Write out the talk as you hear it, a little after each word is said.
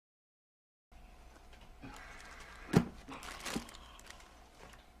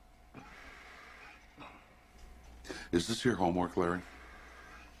Is this your homework, Larry?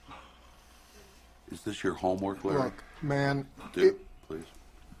 Is this your homework, Larry? Look, man. Dude,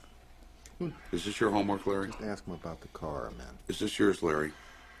 please. Is this your homework, Larry? Just ask him about the car, man. Is this yours, Larry?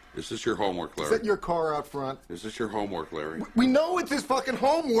 Is this your homework, Larry? Is that your car out front? Is this your homework, Larry? We know it's his fucking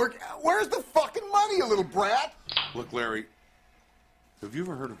homework. Where's the fucking money, you little brat? Look, Larry, have you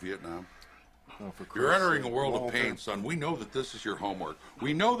ever heard of Vietnam? Oh, for You're entering a sake, world of Walter. pain, son. We know that this is your homework.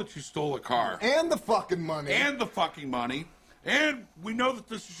 We know that you stole a car. And the fucking money. And the fucking money. And we know that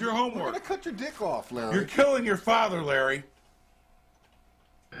this is your homework. We're gonna cut your dick off, Larry. You're killing your father, Larry.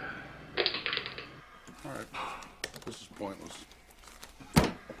 All right. This is pointless.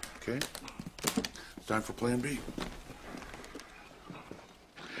 Okay? It's time for plan B.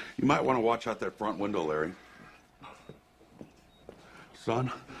 You might want to watch out that front window, Larry.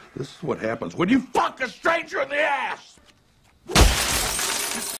 Son, this is what happens when you fuck a stranger in the ass!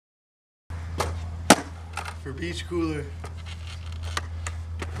 For beach cooler.